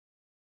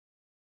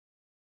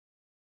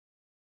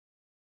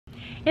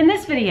In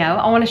this video,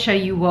 I want to show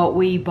you what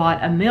we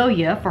bought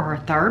Amelia for her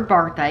 3rd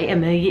birthday.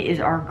 Amelia is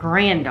our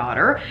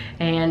granddaughter,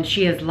 and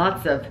she has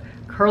lots of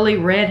curly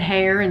red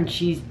hair, and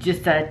she's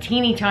just a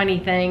teeny tiny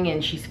thing,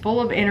 and she's full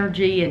of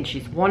energy, and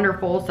she's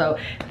wonderful. So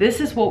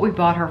this is what we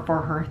bought her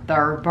for her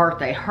 3rd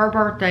birthday. Her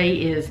birthday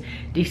is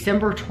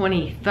December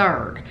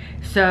 23rd.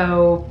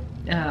 So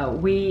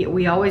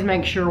we always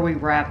make sure we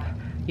wrap,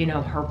 you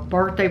know, her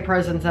birthday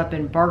presents up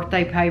in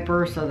birthday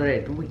paper so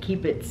that we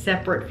keep it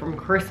separate from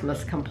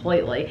Christmas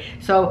completely.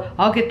 So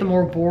I'll get the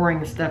more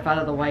boring stuff out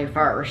of the way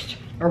first,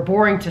 or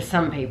boring to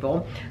some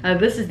people.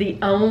 This is the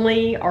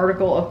only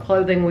article of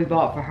clothing we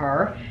bought for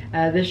her.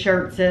 This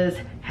shirt says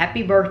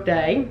happy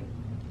birthday,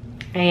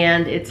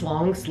 and it's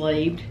long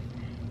sleeved.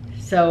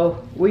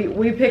 So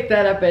we picked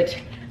that up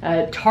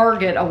at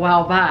Target a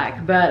while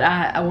back, but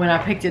when I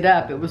picked it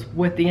up, it was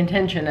with the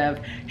intention of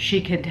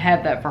she could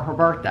have that for her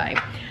birthday.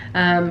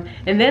 And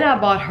then I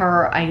bought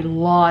her a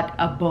lot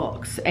of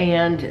books,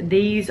 and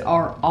these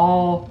are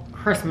all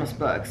Christmas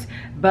books,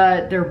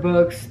 but they're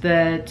books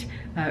that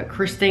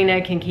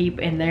Christina can keep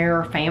in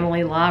their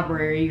family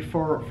library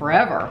for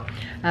forever.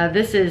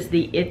 This is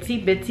the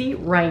Itsy Bitsy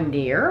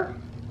Reindeer,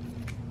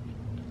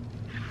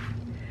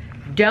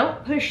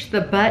 Don't Push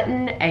the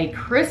Button, A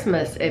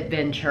Christmas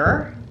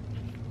Adventure,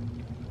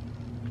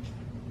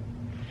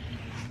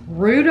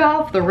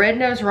 Rudolph the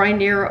Red-Nosed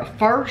Reindeer,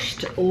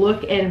 First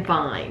Look and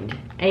Find.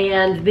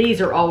 And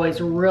these are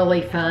always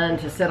really fun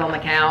to sit on the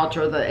couch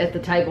or at the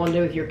table and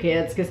do with your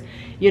kids, because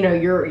you know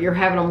you're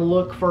having them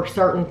look for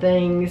certain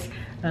things,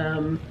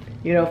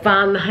 you know,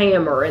 find the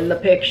hammer in the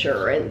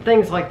picture and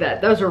things like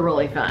that. Those are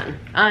really fun.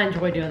 I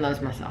enjoy doing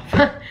those myself.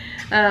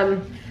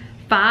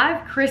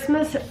 5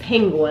 Christmas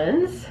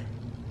Penguins,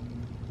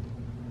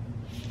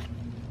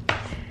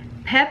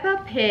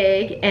 Peppa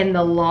Pig and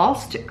the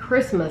Lost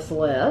Christmas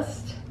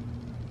List,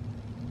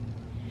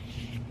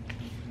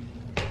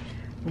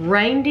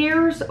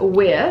 Reindeer's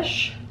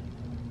Wish,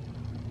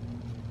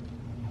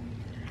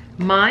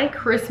 My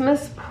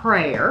Christmas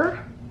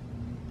Prayer,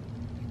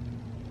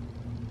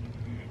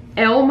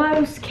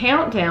 Elmo's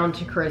Countdown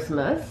to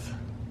Christmas,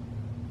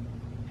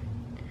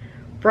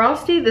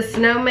 Frosty the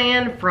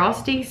Snowman,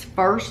 Frosty's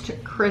First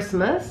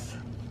Christmas,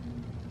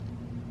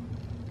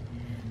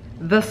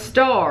 The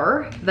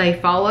Star, They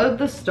Followed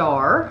the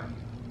Star,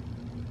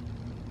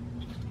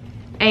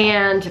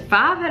 and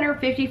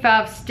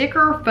 555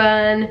 Sticker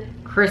Fun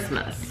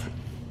Christmas.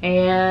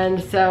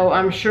 And so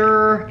I'm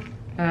sure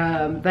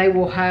they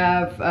will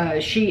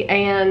have, she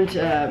and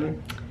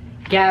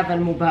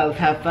Gavin will both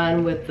have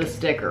fun with the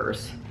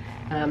stickers.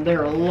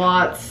 There are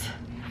lots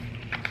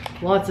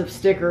of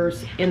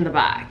stickers in the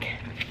back.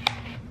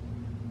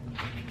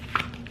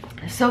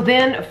 So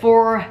then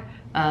for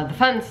the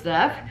fun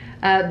stuff,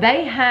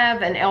 they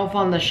have an elf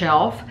on the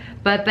shelf,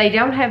 but they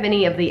don't have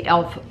any of the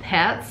elf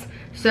pets.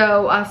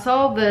 So I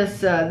saw this,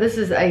 this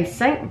is a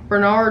St.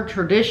 Bernard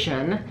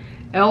tradition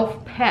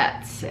elf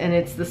pets, and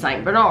it's the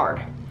St.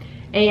 Bernard.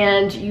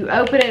 And you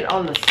open it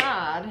on the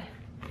side,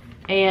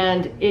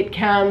 and it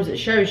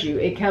shows you,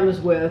 it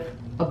comes with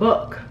a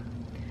book.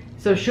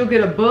 So she'll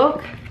get a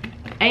book,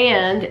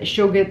 and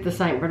she'll get the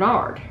St.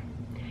 Bernard.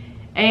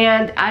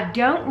 And I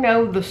don't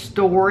know the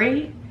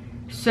story,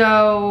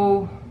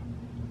 so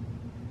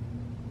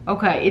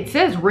okay, it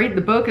says read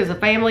the book as a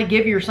family,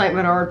 give your St.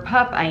 Bernard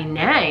pup a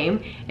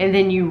name, and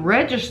then you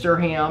register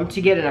him to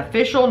get an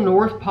official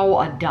North Pole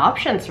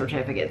adoption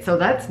certificate. So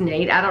that's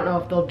neat. I don't know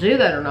if they'll do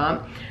that or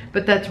not,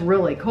 but that's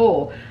really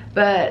cool.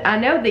 But I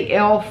know the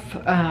elf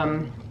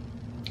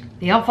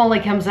only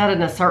comes out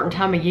in a certain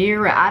time of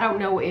year. I don't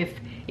know if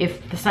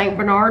the St.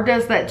 Bernard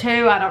does that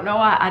too. I don't know.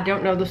 I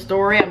don't know the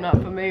story. I'm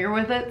not familiar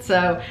with it.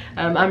 So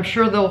I'm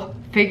sure they'll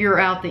figure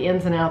out the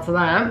ins and outs of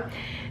that.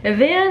 And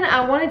then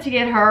I wanted to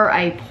get her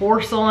a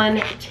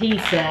porcelain tea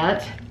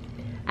set.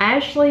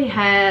 Ashley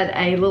had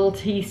a little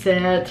tea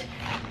set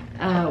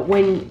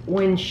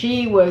when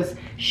she was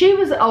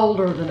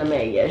older than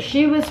Amelia.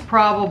 She was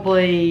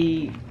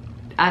probably,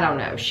 I don't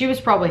know, she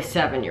was probably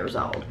 7 years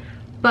old.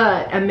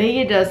 But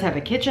Amelia does have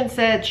a kitchen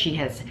set. She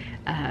has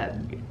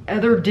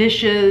other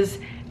dishes,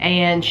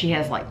 and she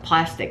has like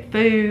plastic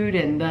food,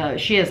 and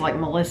she has like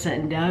Melissa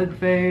and Doug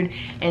food,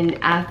 and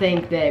I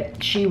think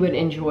that she would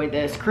enjoy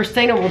this.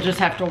 Christina will just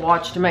have to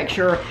watch to make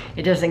sure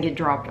it doesn't get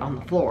dropped on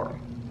the floor.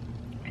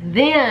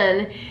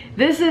 Then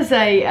this is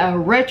a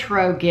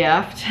retro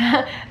gift.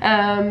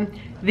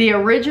 The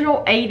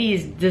original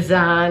 80s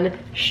design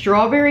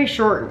strawberry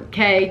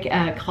shortcake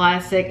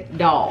classic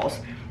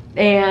dolls,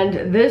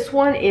 and this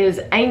one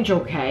is angel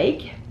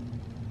cake.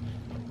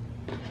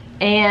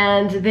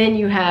 And then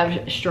you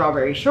have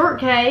strawberry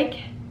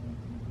shortcake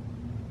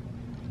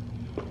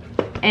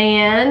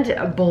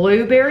and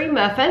blueberry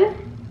muffin.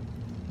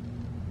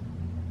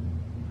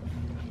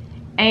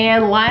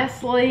 And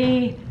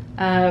lastly,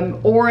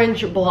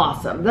 orange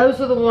blossom. Those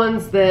are the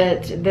ones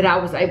that I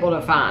was able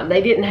to find.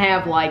 They didn't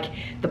have like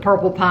the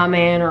purple pie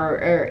man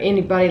or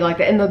anybody like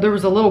that. And there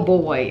was a little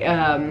boy.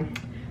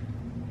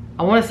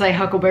 I want to say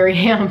Huckleberry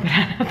Hound, but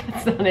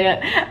that's not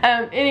it.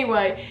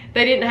 Anyway,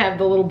 they didn't have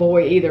the little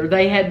boy either.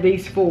 They had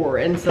these 4,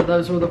 and so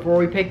those were the 4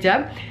 we picked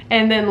up.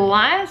 And then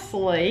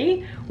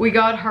lastly, we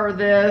got her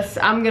this.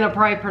 I'm gonna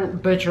probably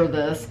butcher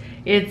this.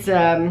 It's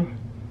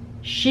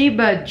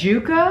Shiba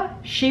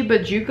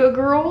Juka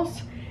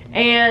Girls.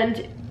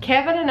 And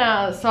Kevin and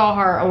I saw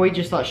her, and we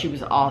just thought she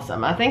was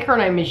awesome. I think her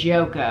name is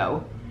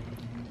Yoko,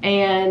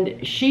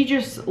 and she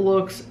just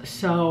looks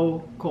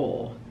so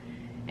cool.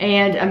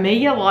 And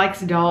Amelia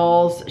likes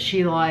dolls.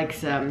 She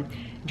likes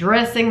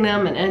dressing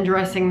them and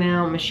undressing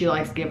them. She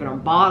likes giving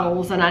them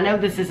bottles. And I know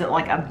this isn't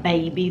like a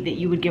baby that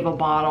you would give a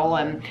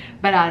bottle,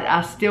 but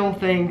I still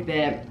think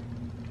that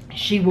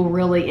she will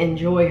really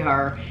enjoy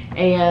her.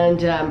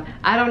 And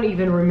I don't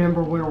even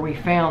remember where we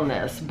found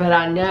this, but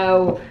I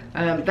know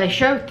they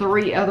showed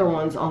 3 other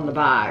ones on the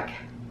back.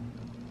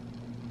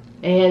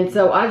 And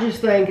so I just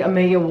think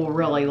Amelia will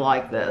really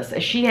like this.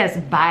 She has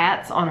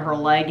bats on her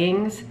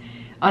leggings.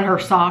 On her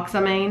socks, I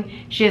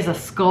mean. She has a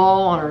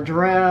skull on her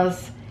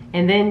dress.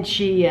 And then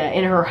she,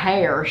 in her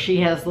hair, she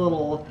has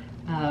little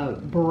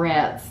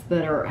barrettes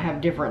that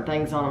have different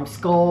things on them.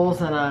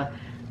 Skulls and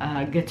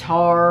a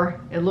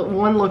guitar.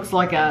 One looks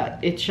like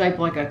it's shaped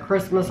like a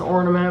Christmas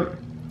ornament.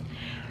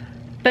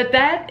 But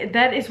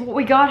that is what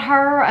we got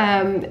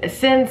her.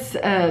 Since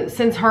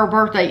her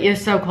birthday is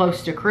so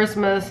close to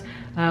Christmas,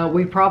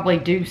 we probably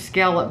do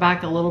scale it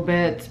back a little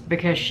bit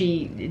because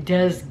she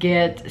does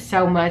get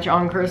so much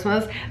on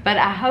Christmas. But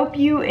I hope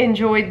you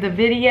enjoyed the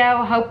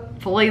video.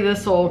 Hopefully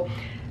this will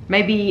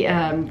maybe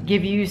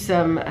give you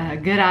some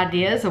good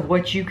ideas of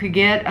what you could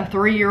get a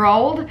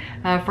 3-year-old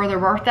for their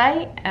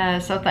birthday.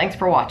 So thanks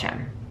for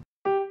watching.